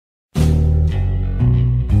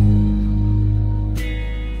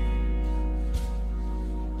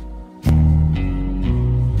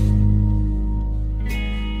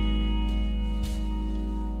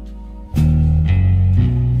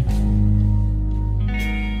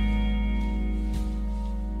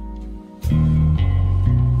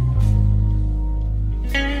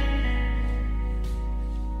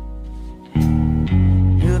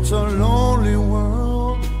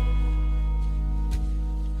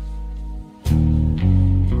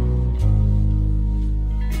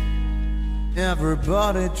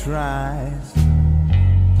Everybody tries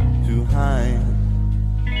to hide.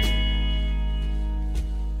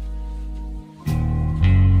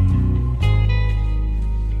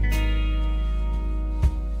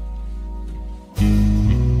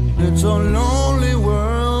 It's a lonely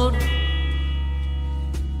world.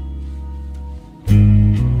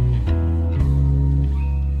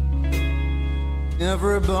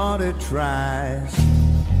 Everybody tries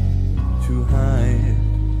to hide.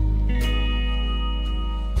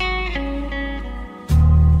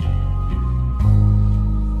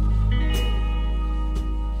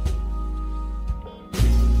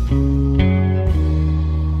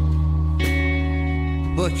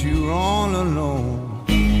 But you're all alone.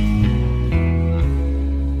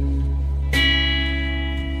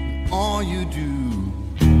 All you do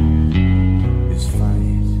is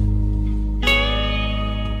fight.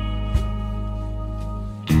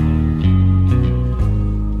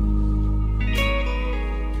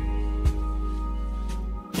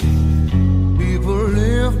 People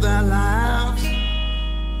live their lives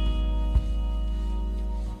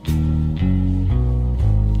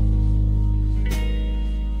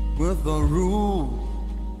with a rule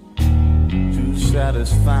to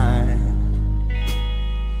satisfy.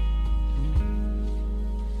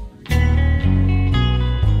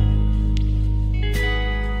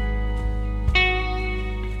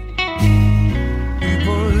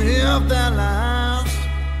 People live their lives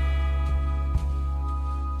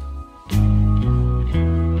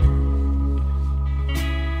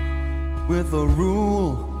with a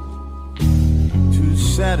rule to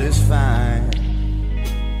satisfy.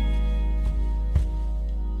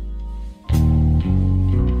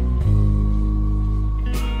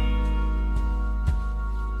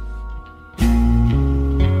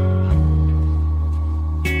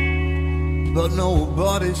 But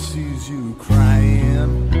nobody sees you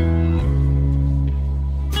crying.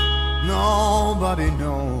 Nobody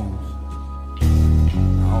knows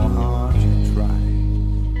how hard you try.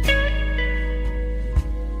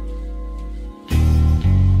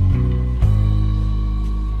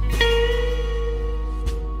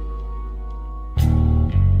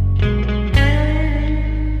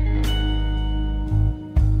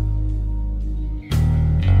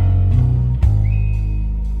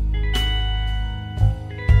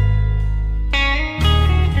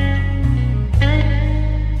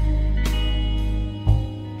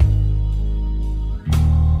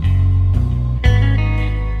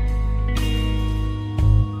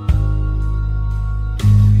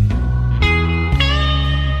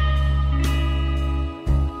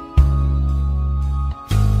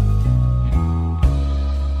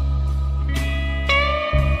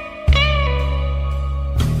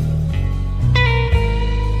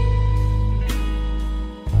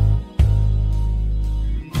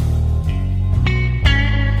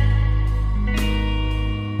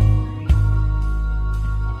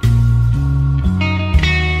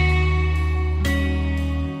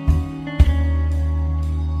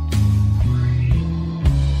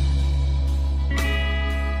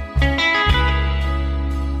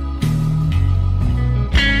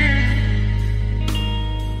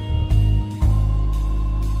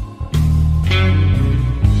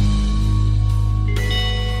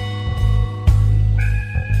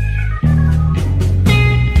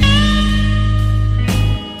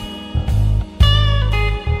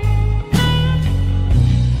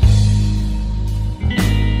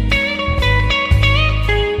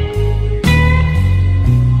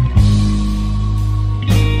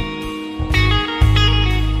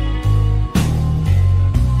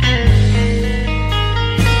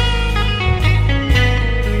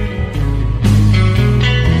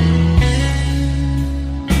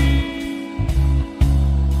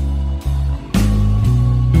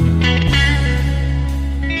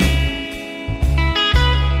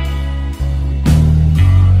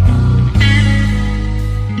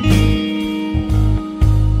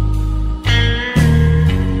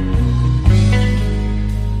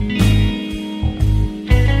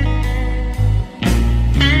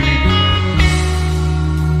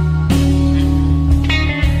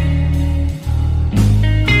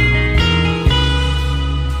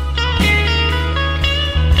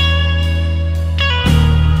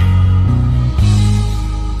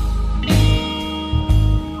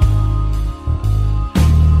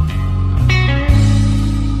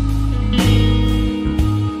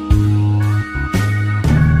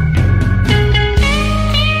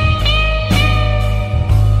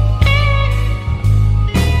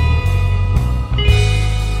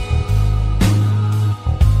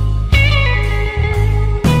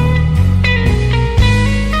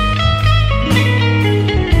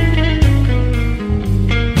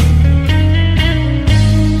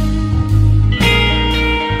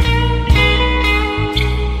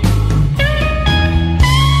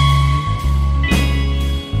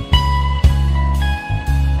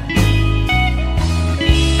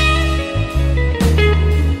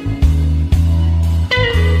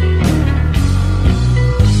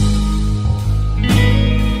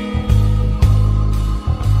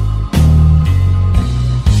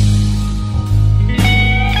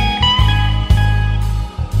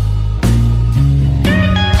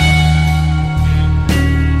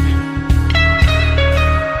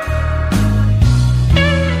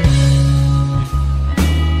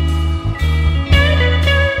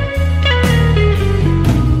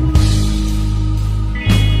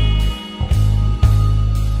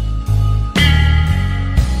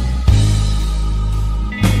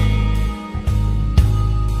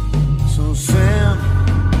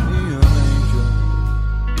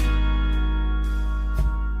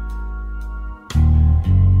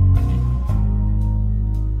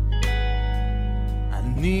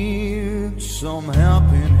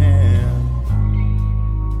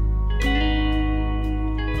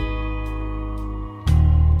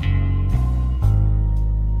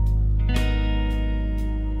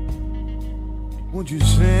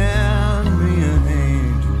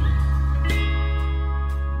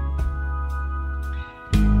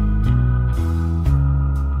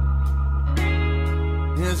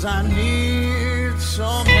 'cause I need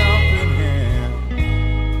some helping hand.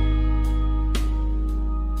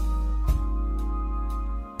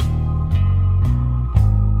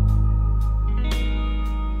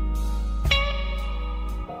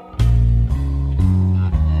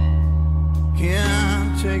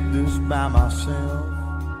 Can't take this by myself.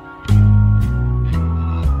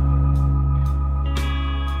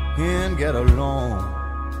 Can't get along,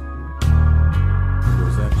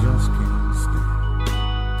 'cause I just can't stand.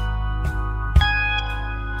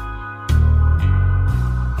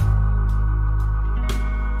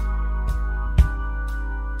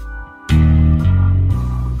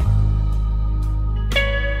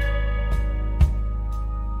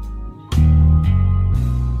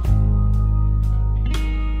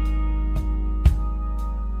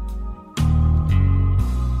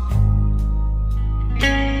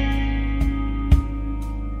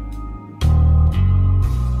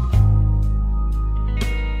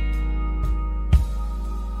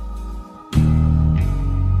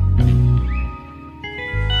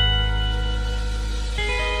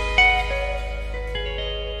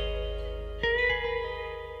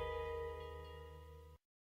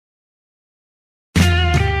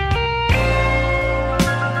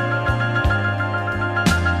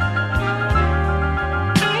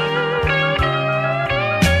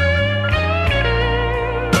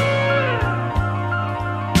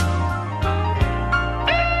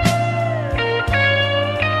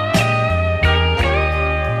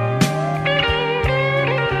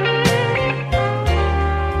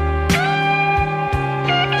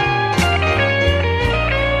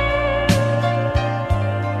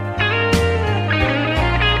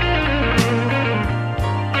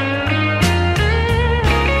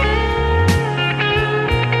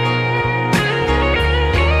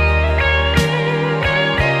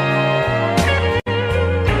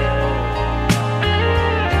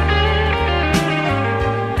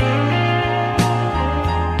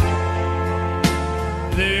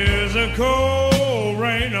 Cold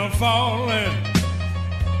rain a falling,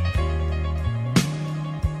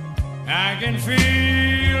 I can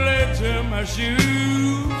feel it to my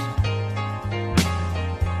shoes.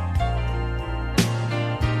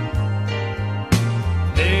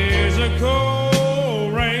 There's a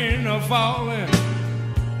cold rain a falling,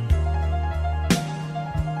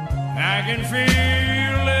 I can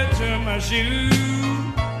feel it to my shoes.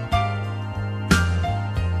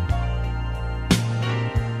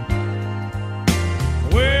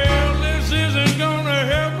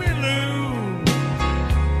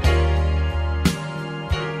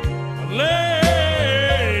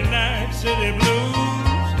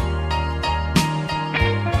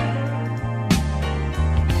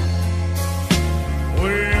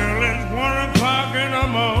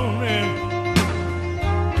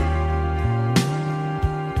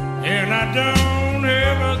 I don't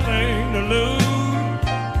have a thing to lose.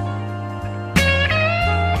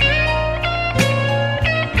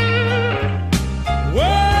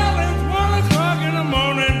 Well, it's 1 o'clock in the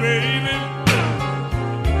morning, baby.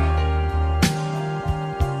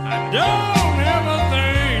 I don't have a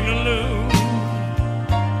thing to lose.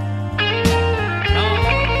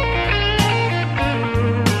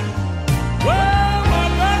 Well, my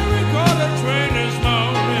battery caught a train this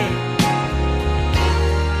morning.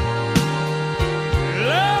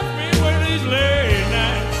 Left me with these legs.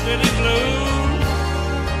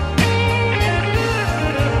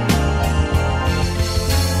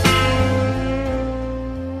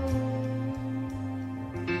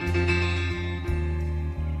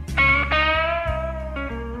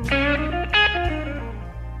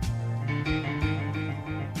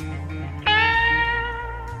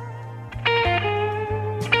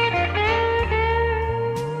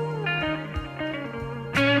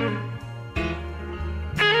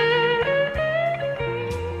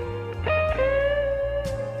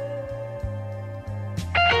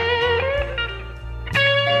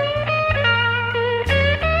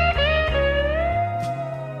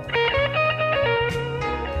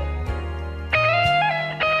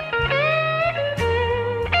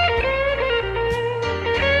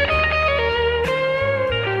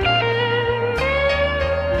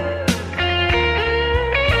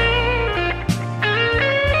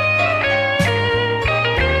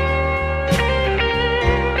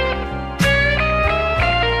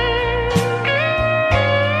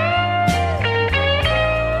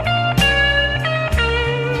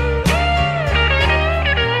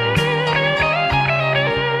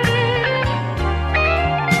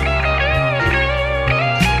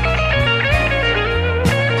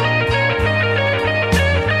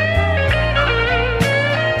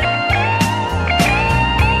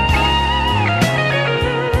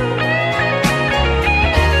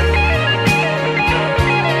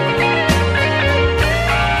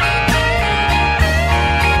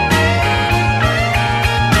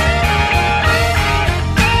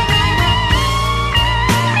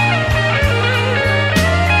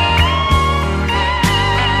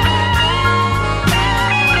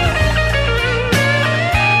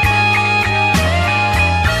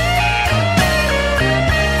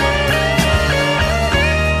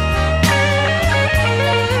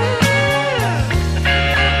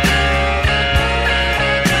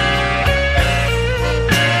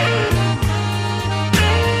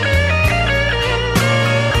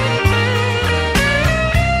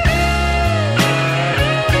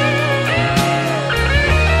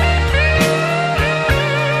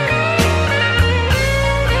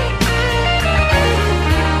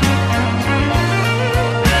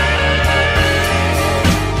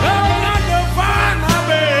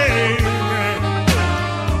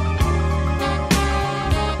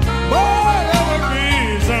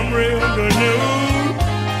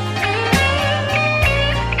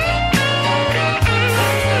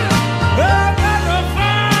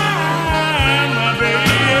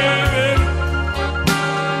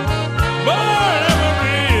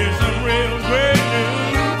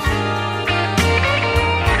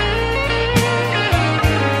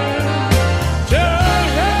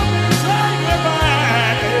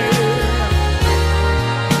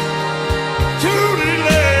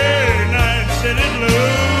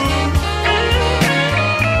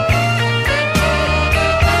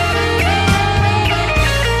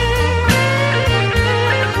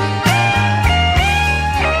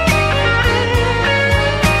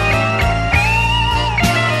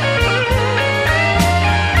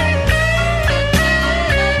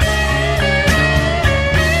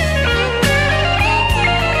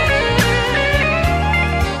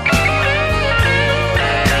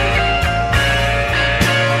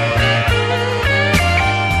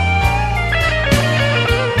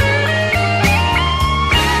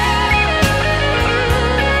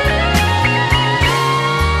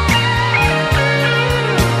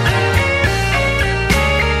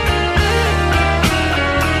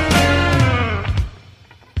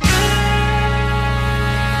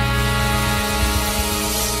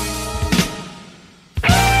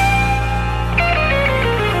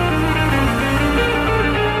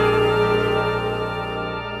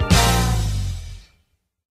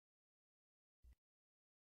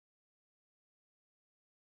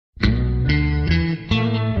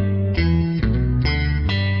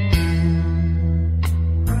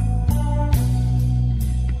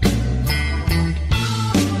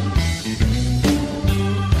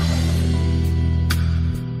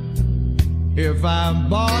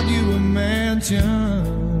 bought you a mansion.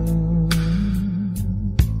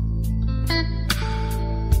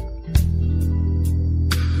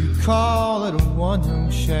 You call it a one-room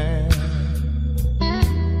shack.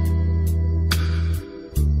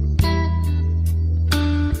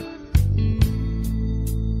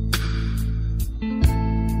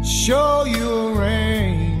 Show you a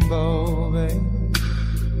rainbow, babe.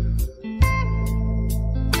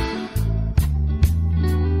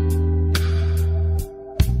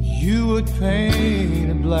 You would paint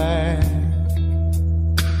it black.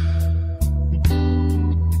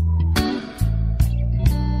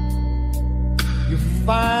 You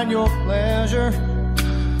find your pleasure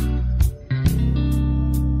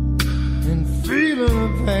in feeling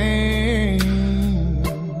the pain.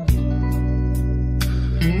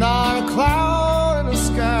 Not a cloud in the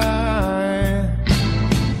sky.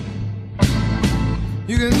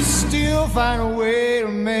 You can still find a way to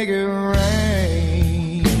make it rain.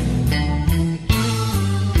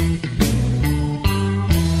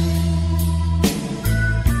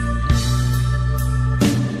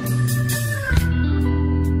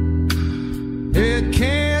 It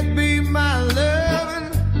can't be my loving,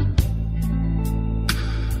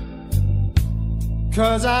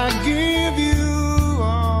 'cause I give you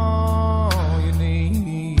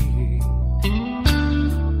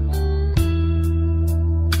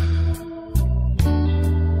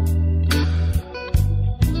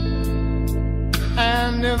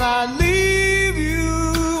if I leave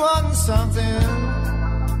you on something,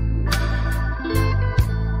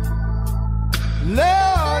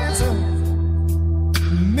 Lord, it's a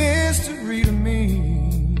mystery to me.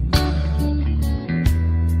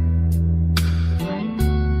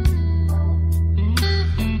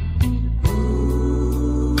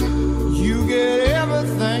 You get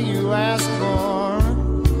everything you ask for,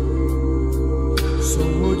 so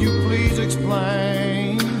would you please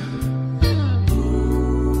explain?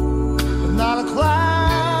 Not a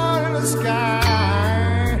cloud in the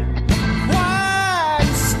sky. Why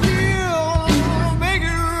still make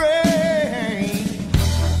it rain?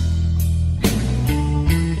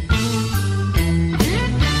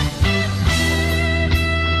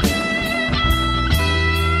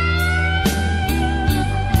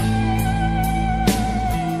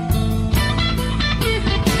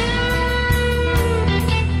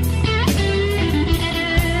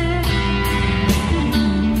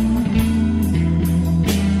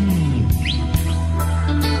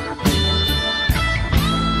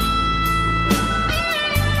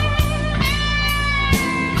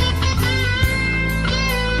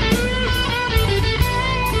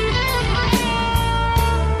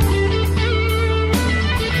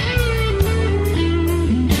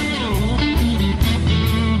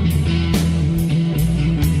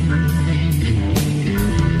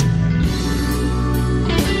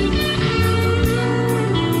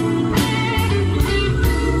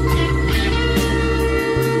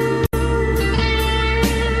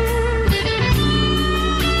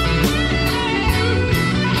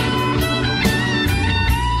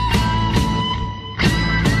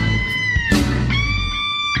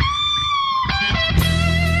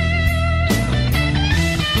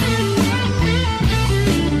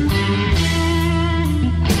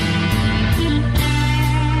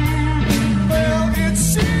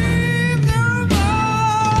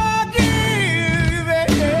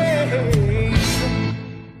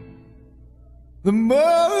 The more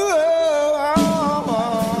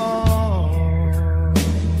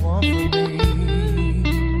for me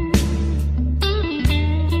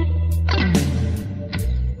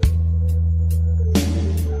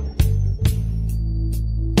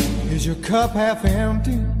is your cup half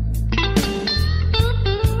empty?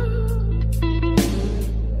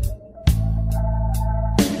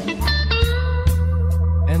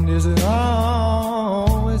 And is it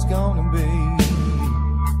always gonna be?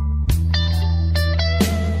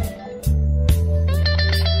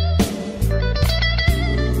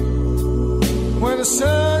 When the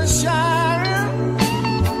sun is shining,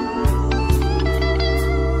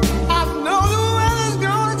 I know the weather's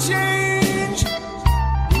gonna change.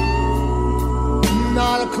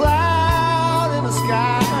 Not a cloud in the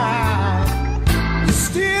sky.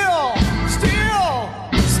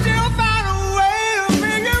 You still find a way to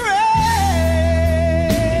make it rain.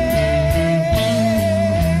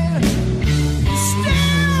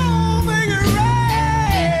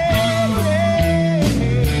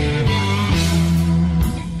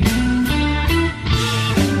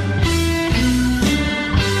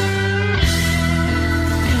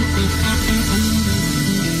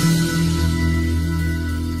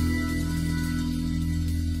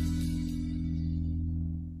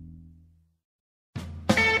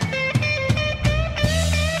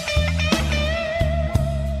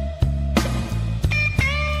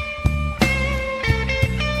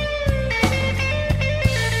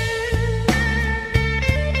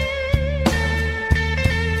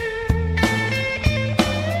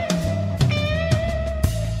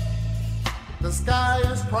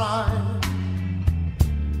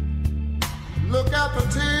 at the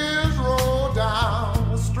tears roll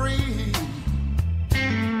down the street.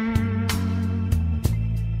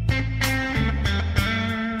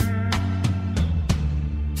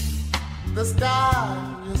 The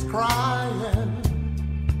sky is crying.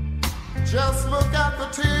 Just look at the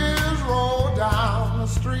tears roll down the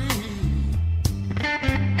street.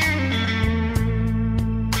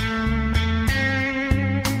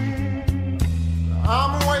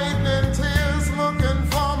 I'm waiting in tears looking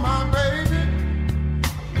for my baby.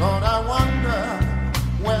 Lord, I wonder,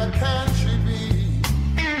 where can she be?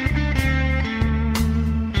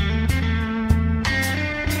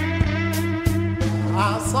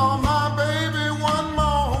 I saw my baby one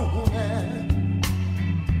morning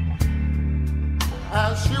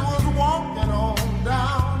as she was walking on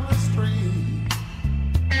down the street.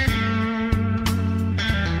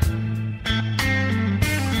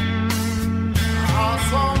 I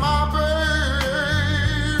saw my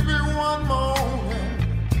baby one morning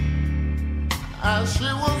as she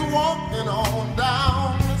was walking on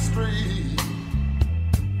down the street.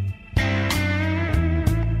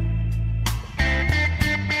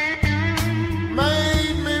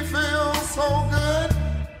 Made me feel so good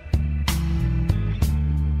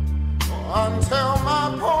until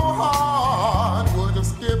my poor heart would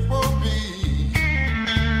skip a beat.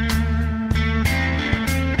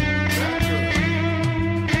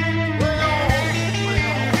 Way on, way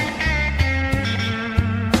on.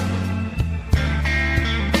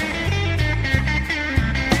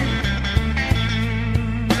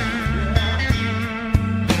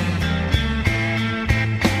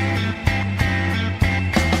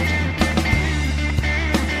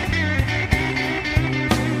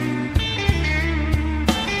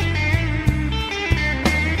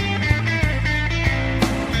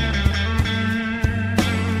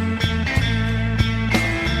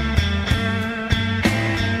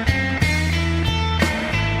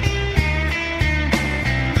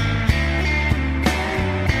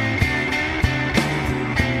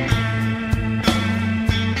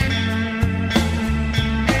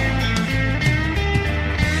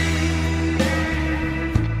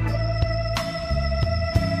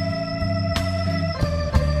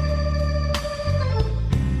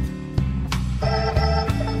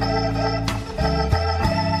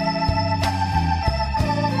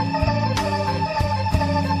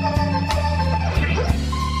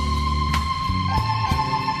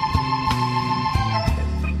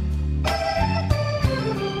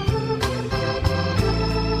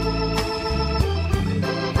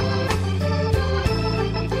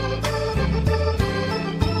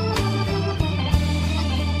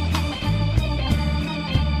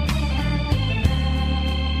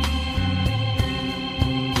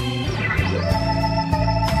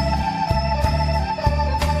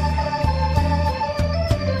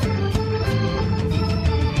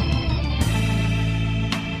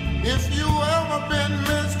 If you ever been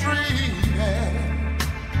mistreated,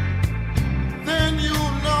 then you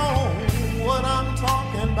know what I'm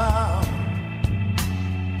talking about.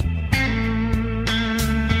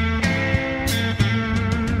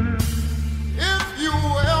 If you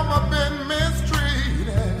ever been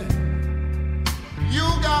mistreated, you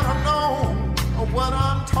gotta know what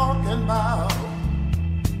I'm talking about.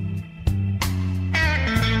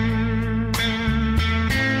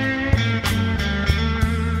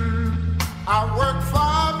 I worked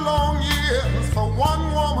 5 long years for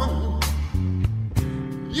one woman.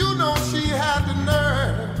 You know she had the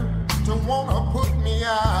nerve to wanna put me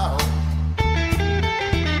out.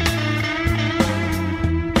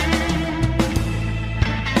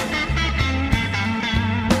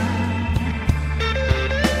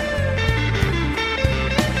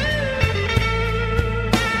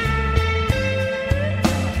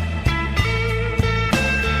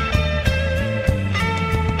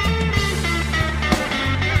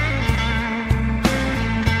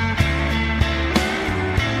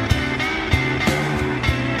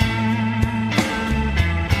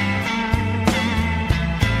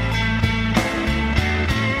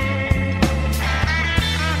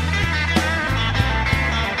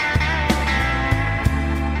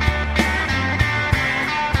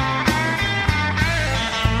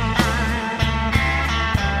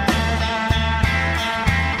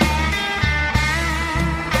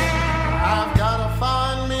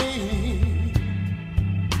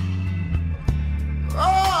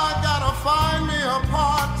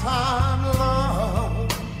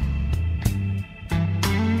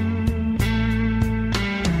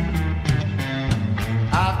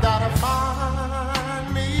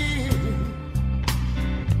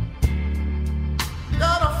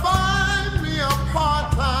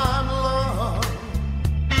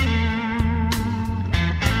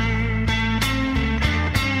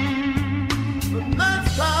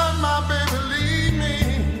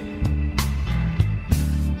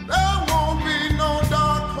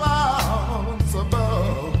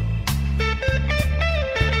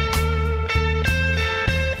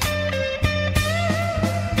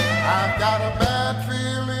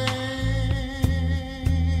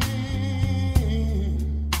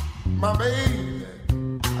 My baby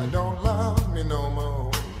don't love me no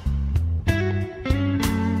more.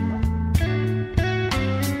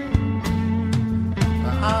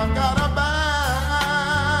 I've got a bad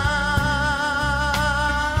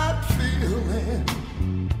feeling.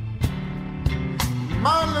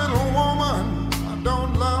 My little woman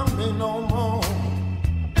don't love me no more.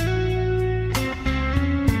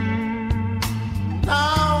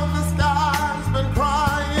 Now the sky's been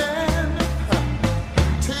crying,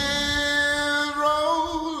 tears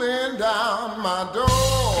rolling down my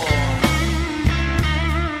door.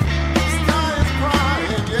 The sky is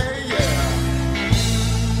crying, yeah, yeah.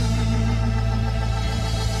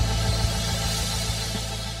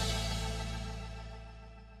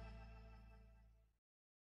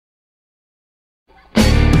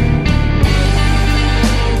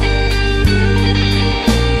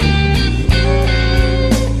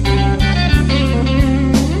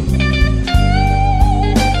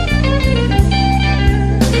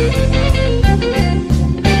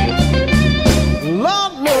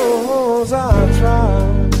 Lord knows I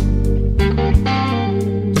tried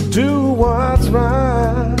to do what's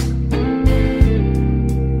right.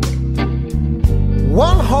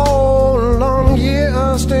 One whole long year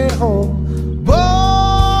I stayed home,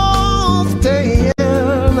 both day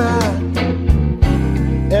and night,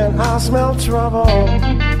 and I smelled trouble.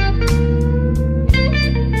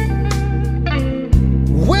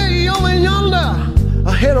 Way over yonder,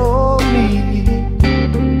 ahead of me.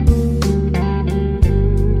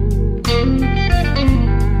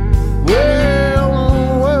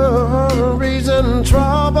 Well, reason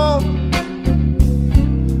trouble.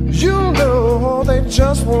 You know they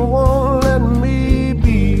just won't let me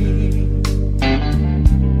be.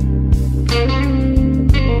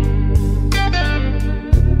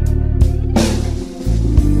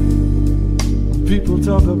 People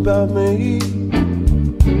talk about me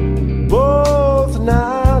both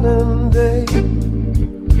night and day.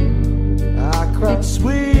 I cry,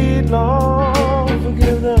 sweet Lord,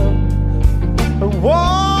 forgive them, and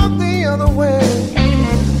walk the other way.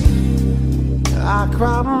 I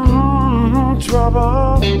cry,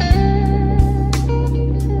 trouble.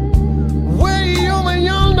 Way over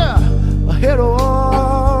yonder, ahead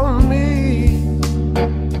of me.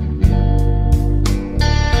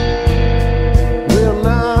 Well,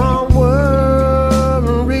 now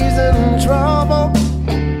worries and trouble.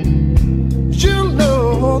 You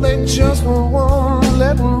know they just won't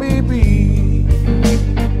let me be.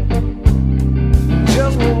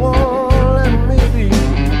 Just won't let me be.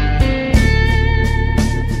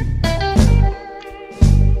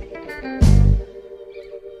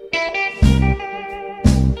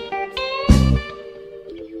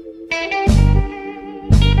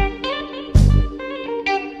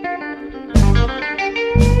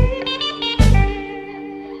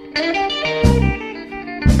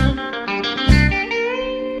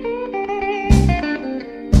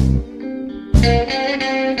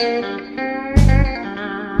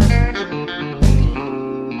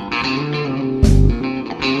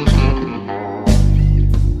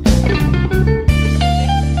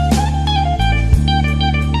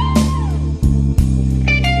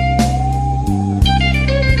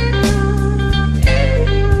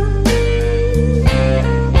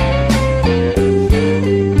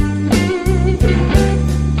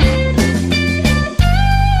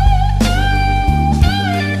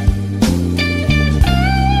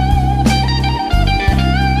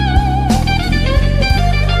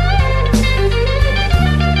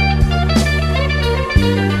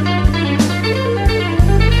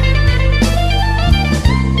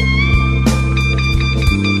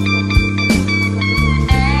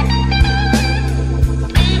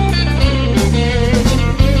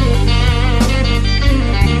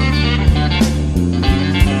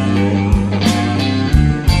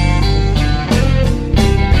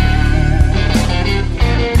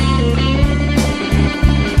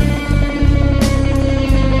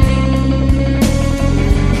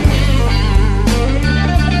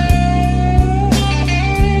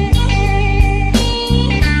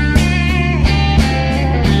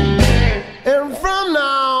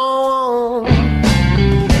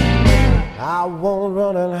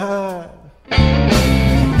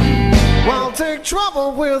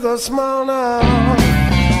 Trouble with a smile now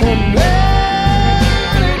and let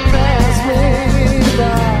it pass me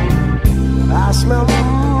by. I smell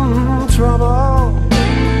trouble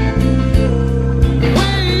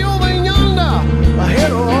way over yonder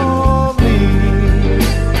ahead of me.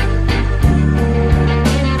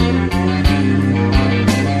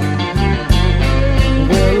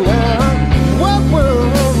 Well, what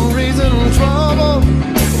will reason trouble?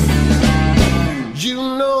 You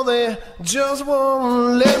know they just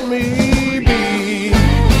won't let me be.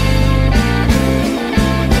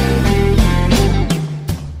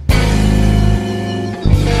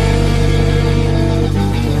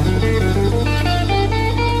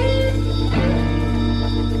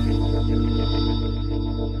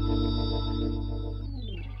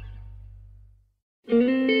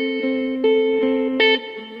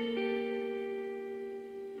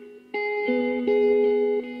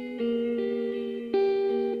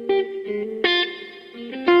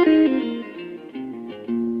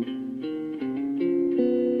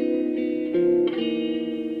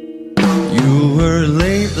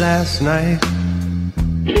 Last night,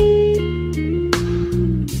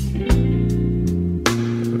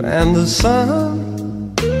 and the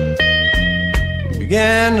sun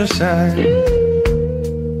began to shine.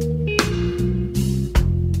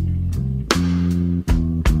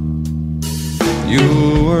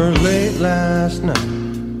 You were late last night,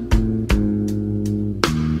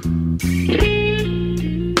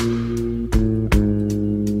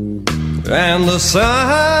 and the sun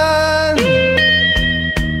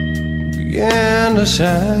began to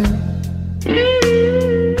shine.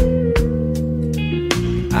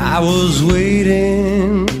 I was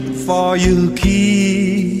waiting for your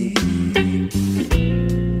key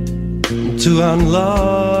to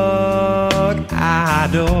unlock our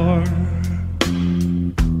door.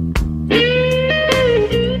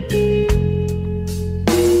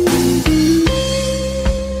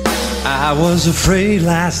 I was afraid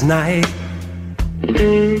last night,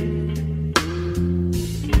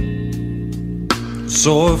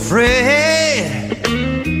 so afraid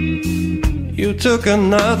you took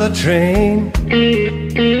another train.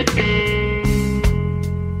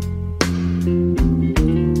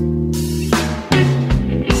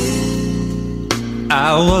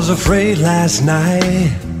 I was afraid last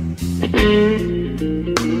night,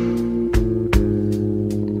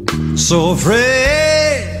 so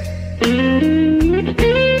afraid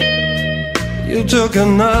you took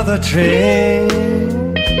another train.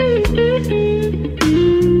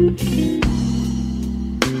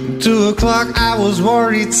 2 o'clock I was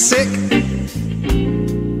worried sick.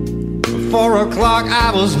 4 o'clock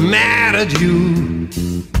I was mad at you.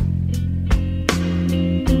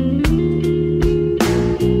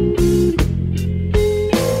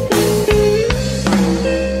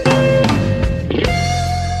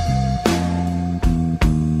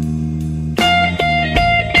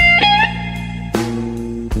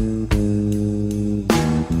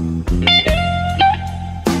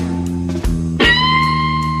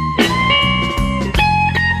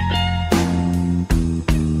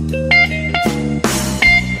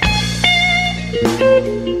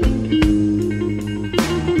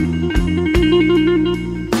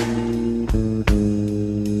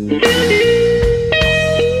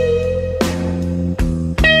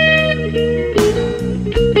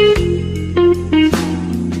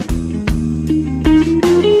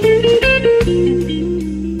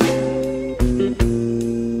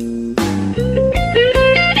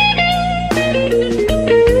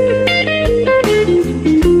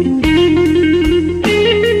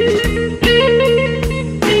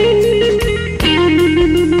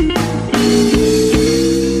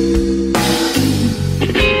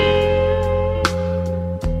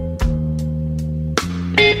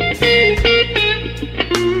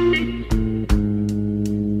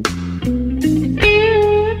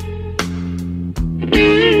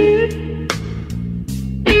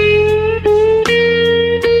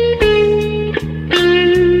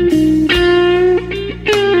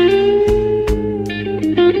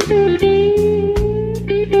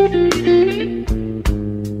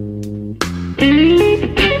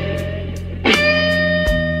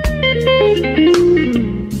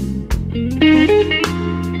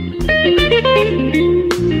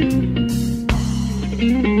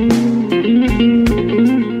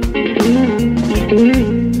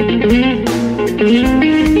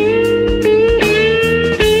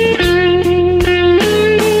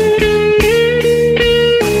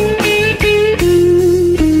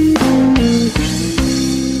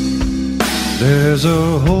 There's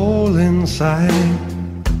a hole inside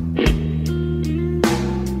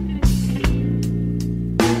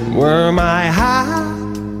where my heart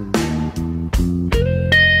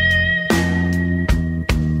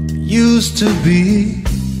used to be.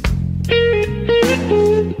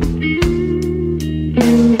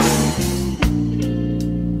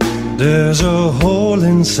 There's a hole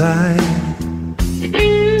inside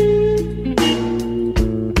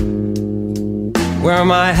where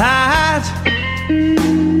my heart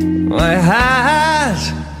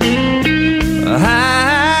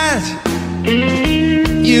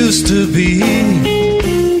used used to be.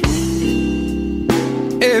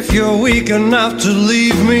 If you're weak enough to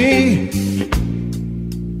leave me,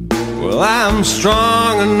 well, I'm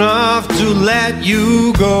strong enough to let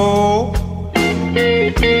you go.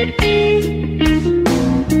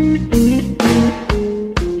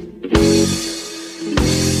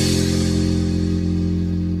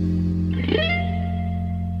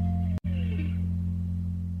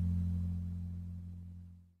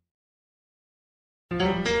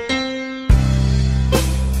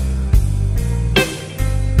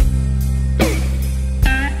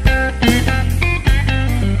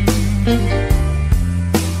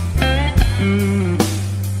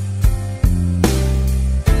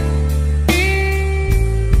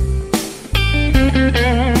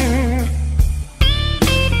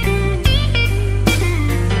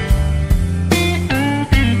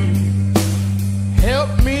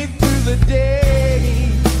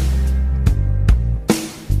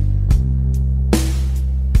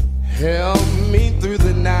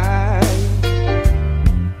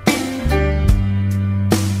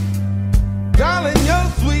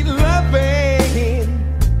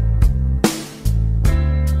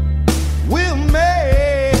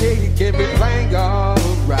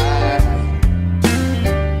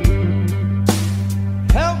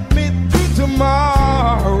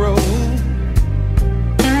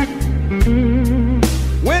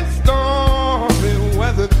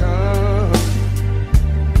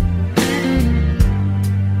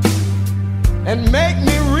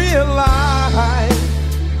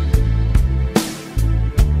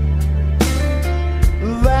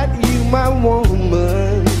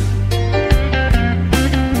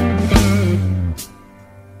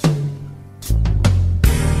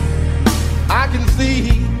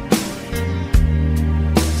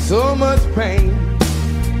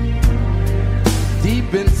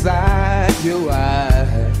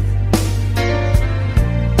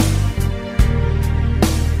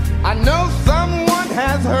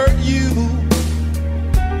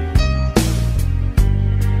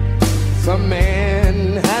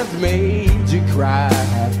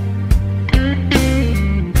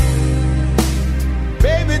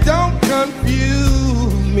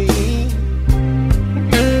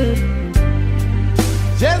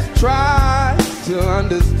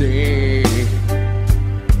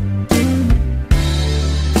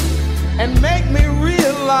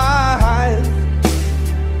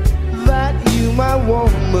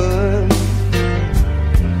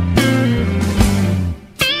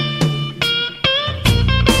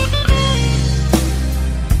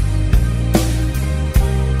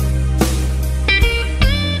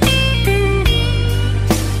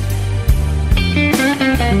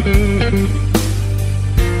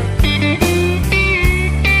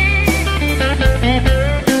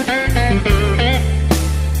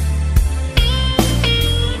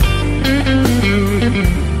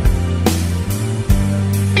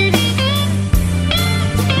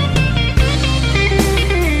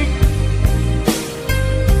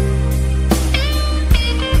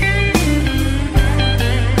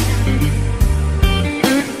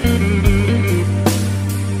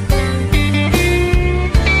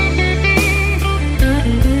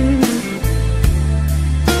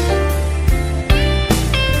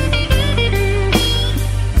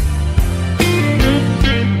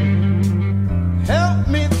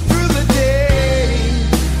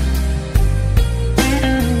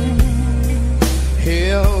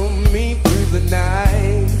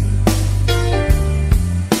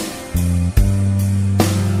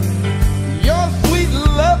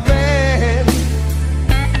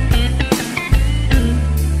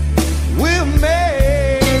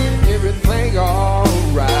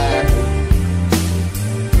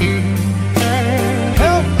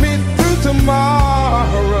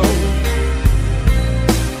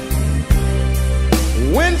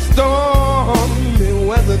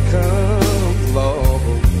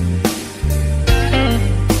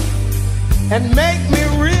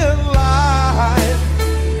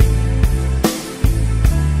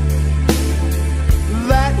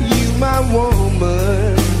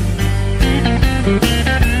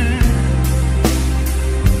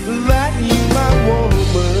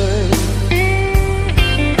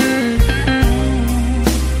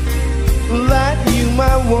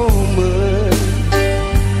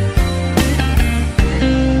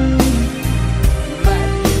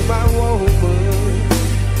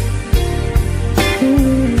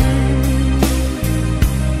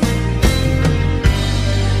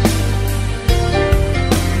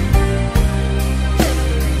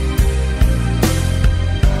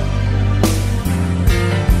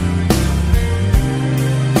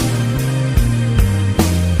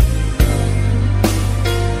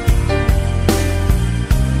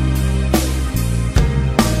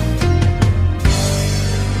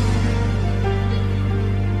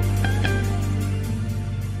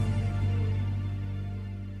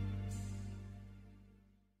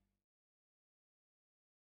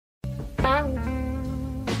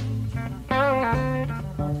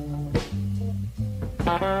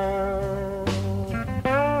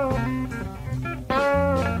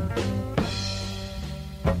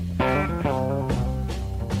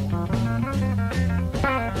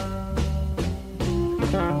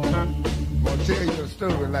 Tell you a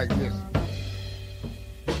story like this.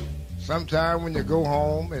 Sometime when you go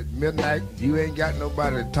home at midnight, you ain't got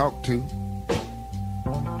nobody to talk to.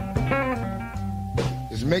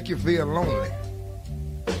 Just make you feel lonely.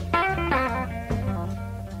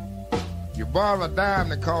 You borrow a dime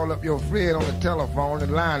to call up your friend on the telephone,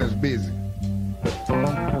 and the line is busy.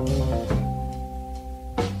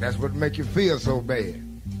 That's what make you feel so bad.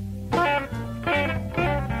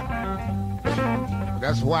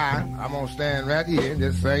 That's why I'm gonna stand right here and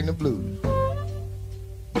just sing the blues.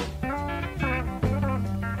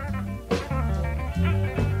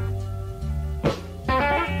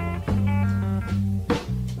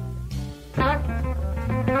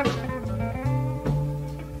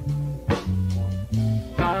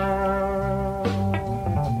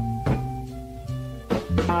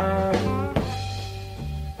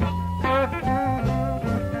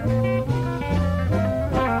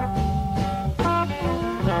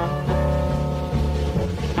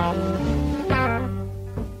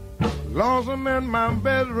 Lonesome in my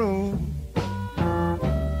bedroom,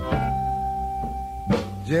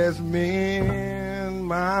 just me and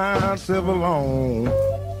myself alone.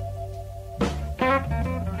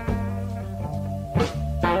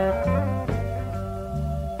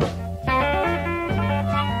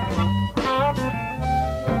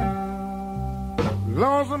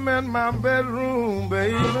 Lonesome in my bedroom,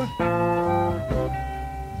 baby,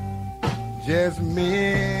 just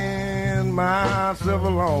me and myself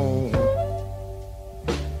alone.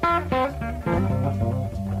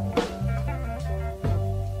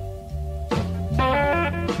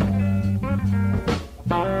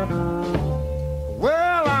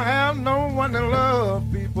 Well, I have no one to love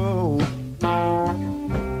people.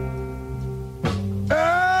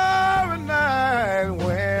 Every night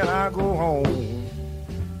when I go home,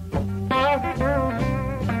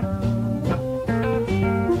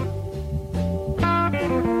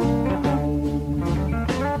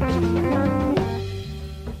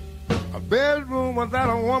 a bedroom without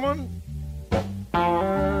a woman,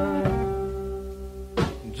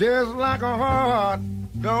 just like a heart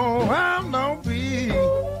don't have no peace.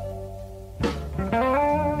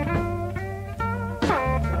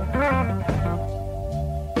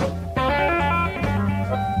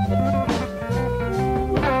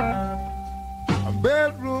 A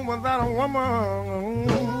bedroom without a woman,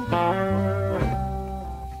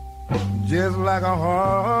 just like a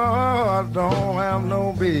heart don't have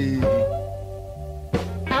no peace.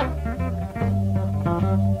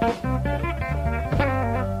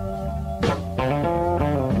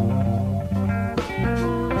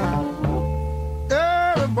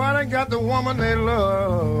 Got the woman they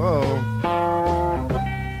love,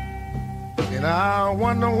 and I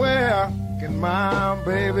wonder where can my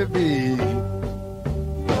baby be?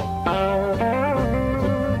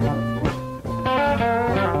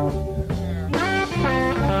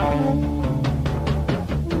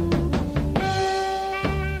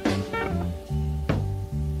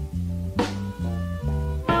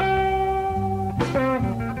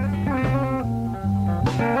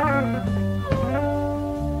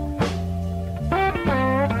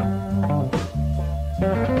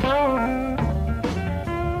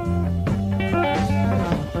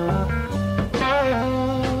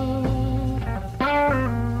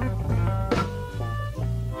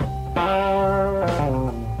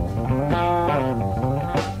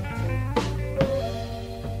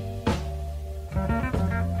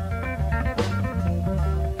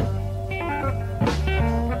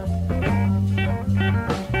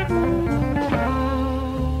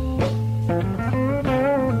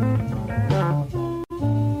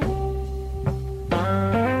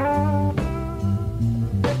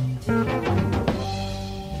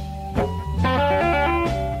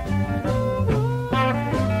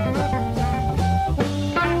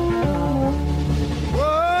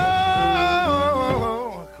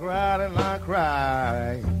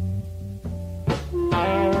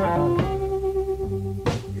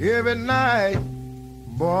 Every night,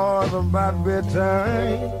 boys, about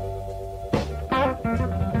bedtime,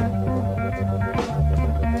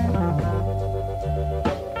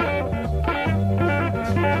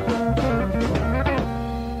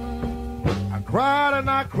 I cried and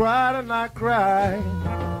I cried and I cried.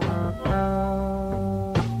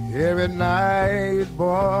 Every night,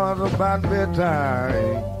 boys, about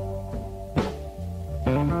bedtime.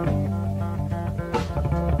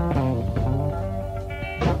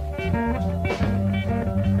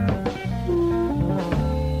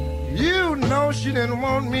 she didn't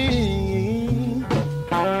want me.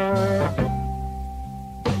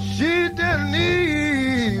 She didn't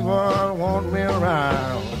even want me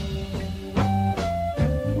around.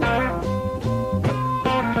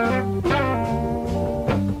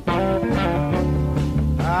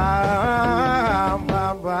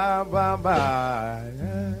 Bye.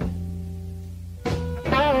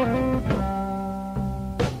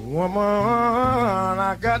 Woman,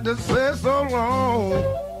 I got to say so long.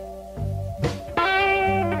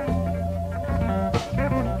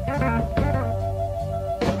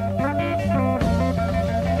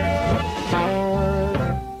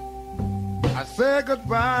 I say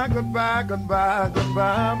goodbye, goodbye, goodbye,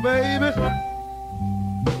 goodbye, baby.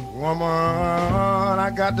 Woman,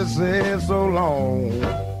 I got to say so long.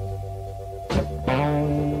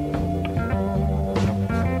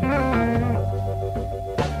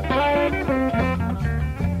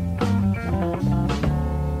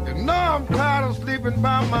 You know I'm tired of sleeping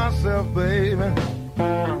by myself, baby.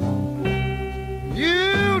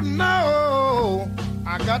 You know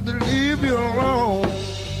I got to leave you alone.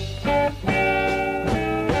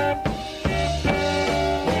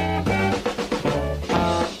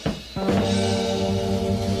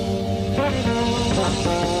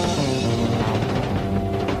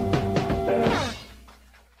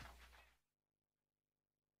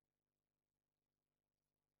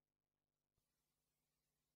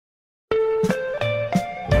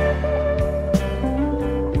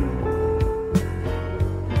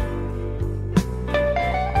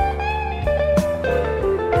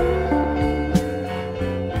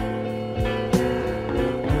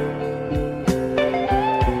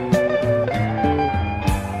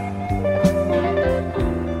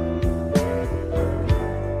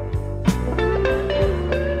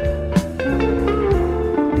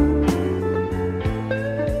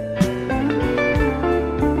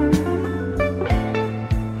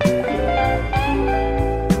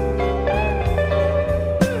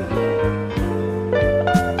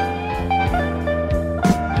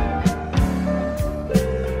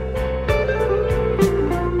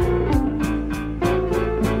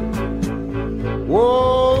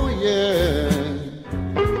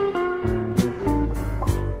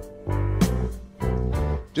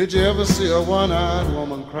 Did you ever see a one-eyed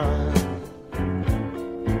woman cry?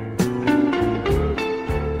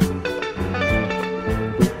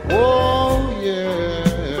 Oh, yeah.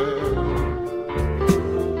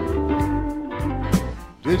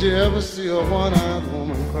 Did you ever see a one-eyed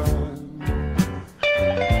woman cry?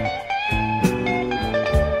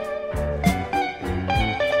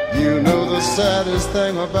 You know the saddest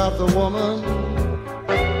thing about the woman,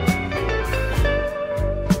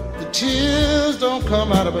 tears don't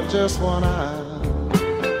come out of it just one eye.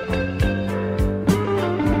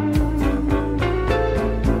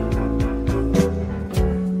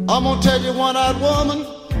 I'm gonna tell you, one-eyed woman,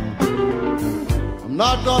 I'm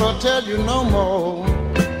not gonna tell you no more.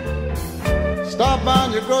 Stop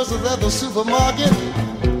buying your groceries at the supermarket,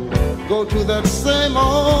 go to that same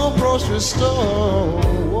old grocery store.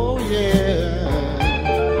 Oh yeah.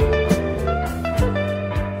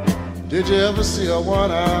 Did you ever see a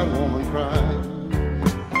one-eyed woman cry?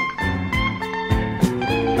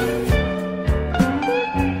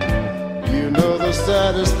 You know the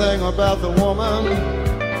saddest thing about the woman,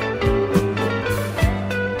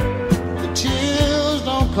 the tears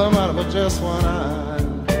don't come out of her just one eye.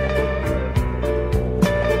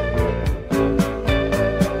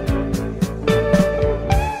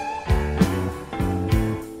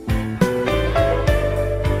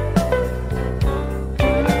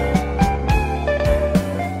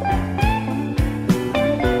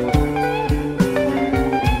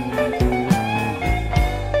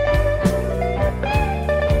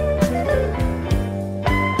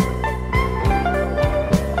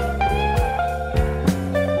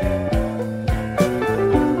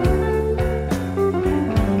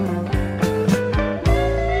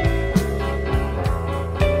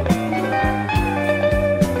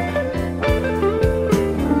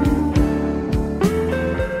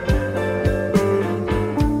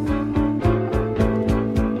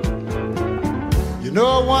 You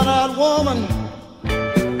know a one-eyed woman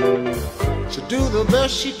should do the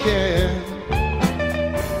best she can.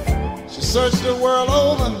 She searched the world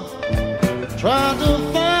over, trying to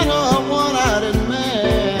find her one-eyed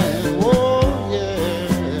man. Oh yeah.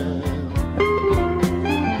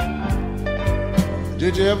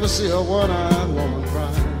 Did you ever see a one-eyed woman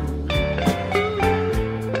cry?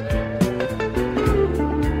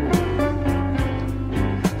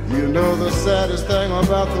 You know the saddest thing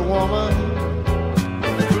about the woman,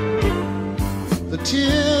 the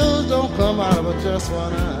tears don't come out of her just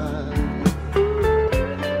one eye.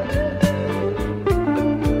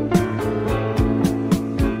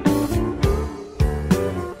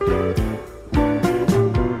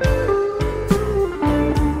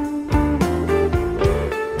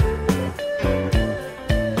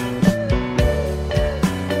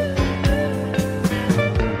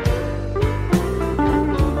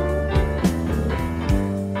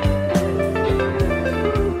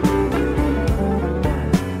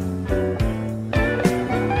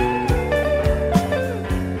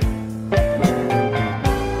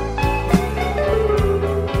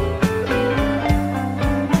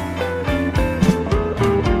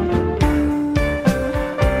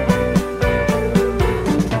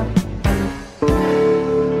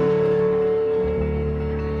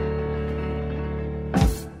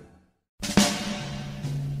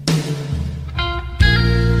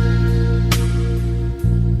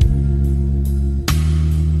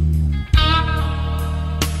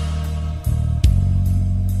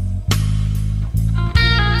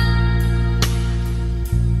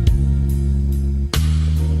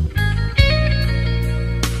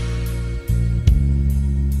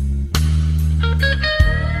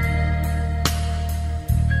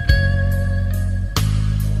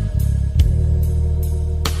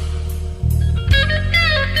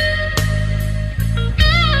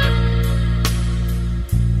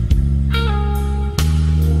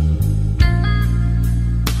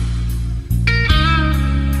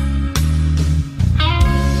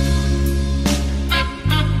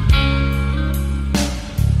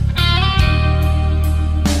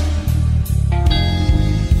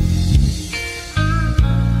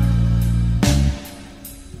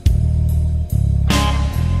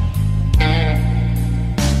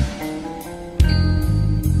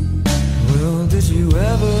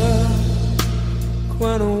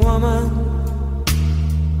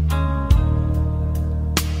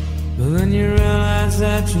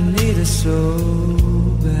 need her so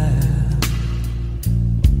bad.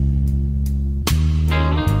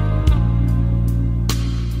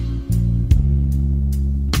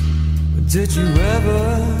 But did you ever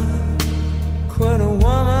quit a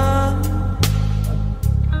woman,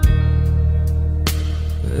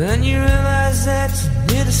 then you realize that you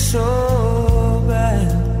need her so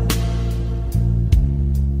bad?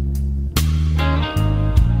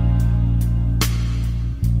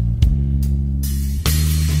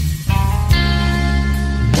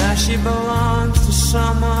 She belongs to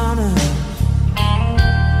someone else,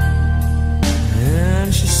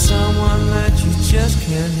 and she's someone that you just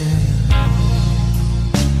can't have.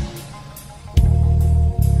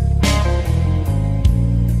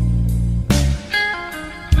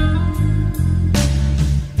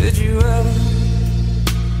 Did you ever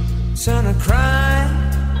turn a cry,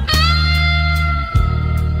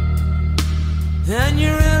 and you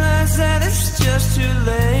realize that it's just too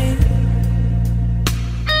late?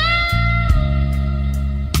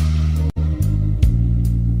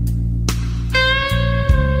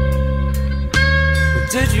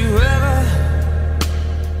 Did you ever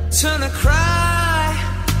turn a cry,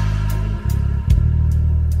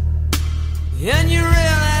 and you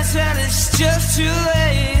realize that it's just too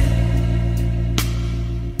late?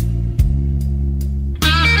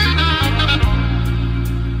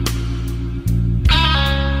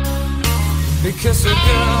 Because the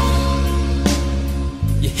girl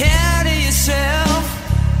you had to yourself,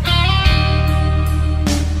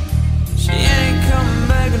 she ain't coming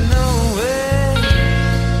back no way.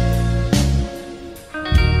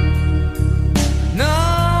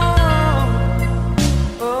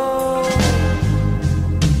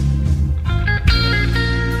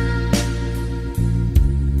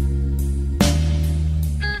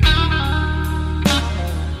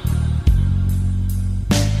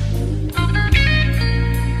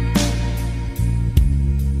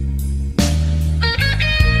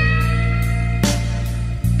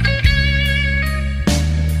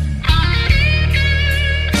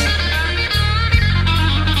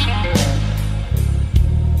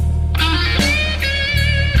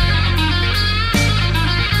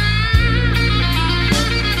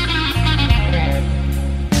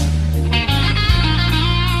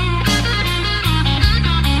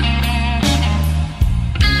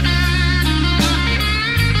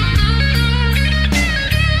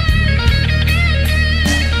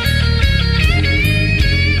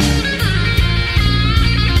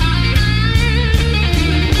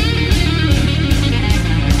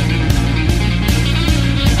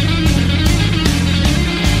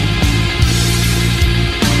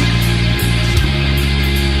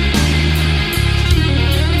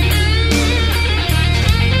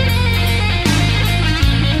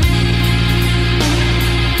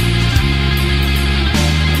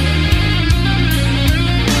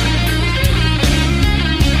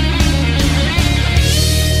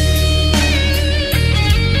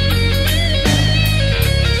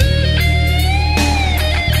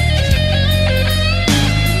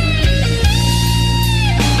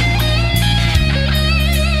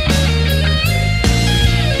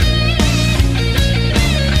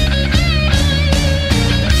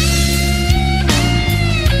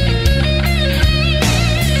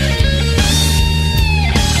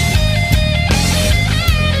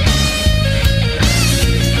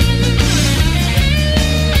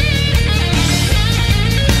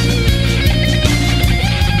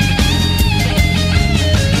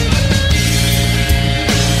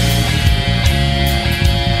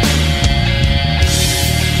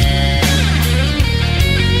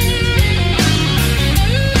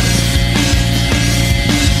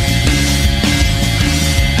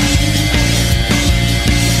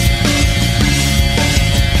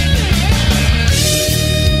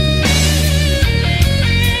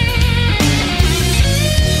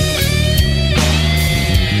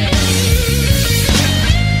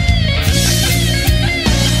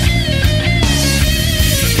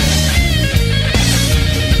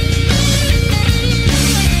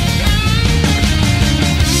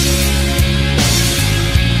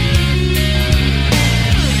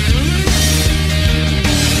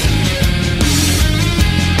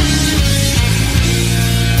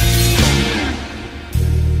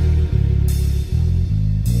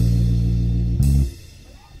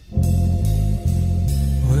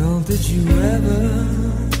 Did you ever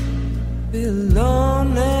feel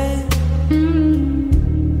lonely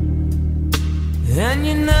and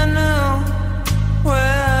you not know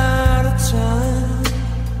where to turn?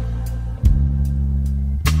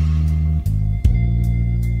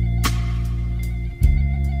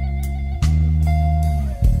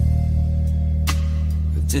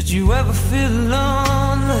 Did you ever feel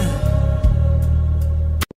lonely?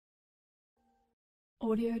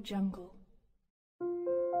 Audio Jungle.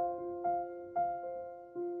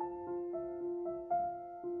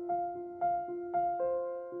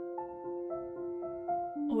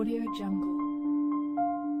 Audio Jungle.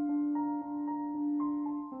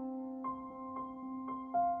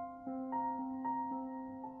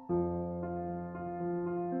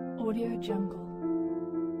 Audio Jungle.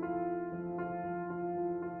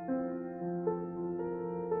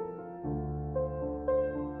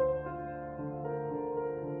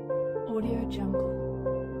 Audio Jungle.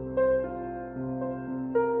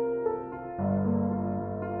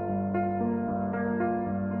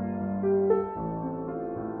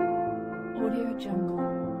 Audio Jungle.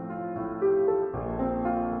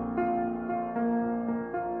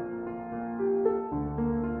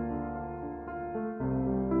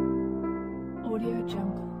 Audio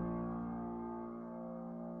Jungle.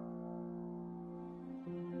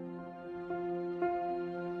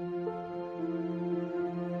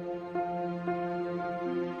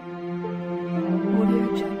 Audio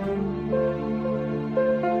Jungle.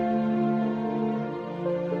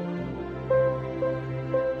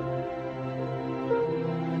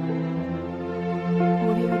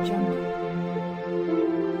 Audio Jungle.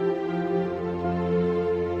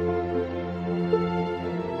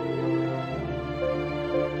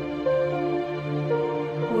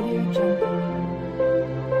 Audio Jungle. Audio Jungle.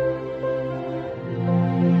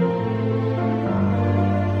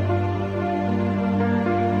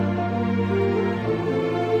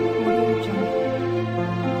 Audio Jungle.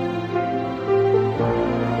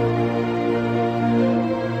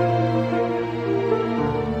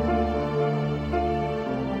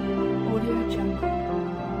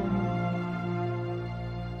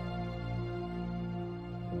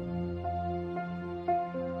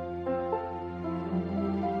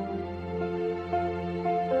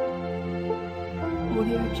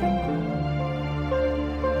 Audio Jungle.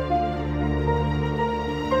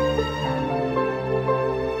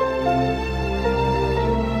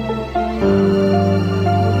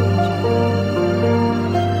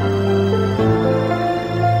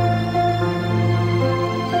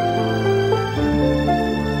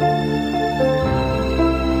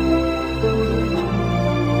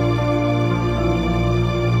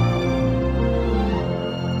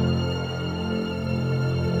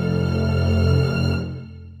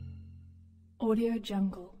 Audio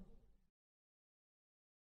Jungle.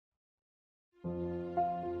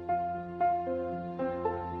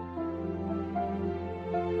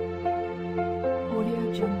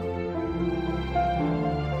 Audio Jungle.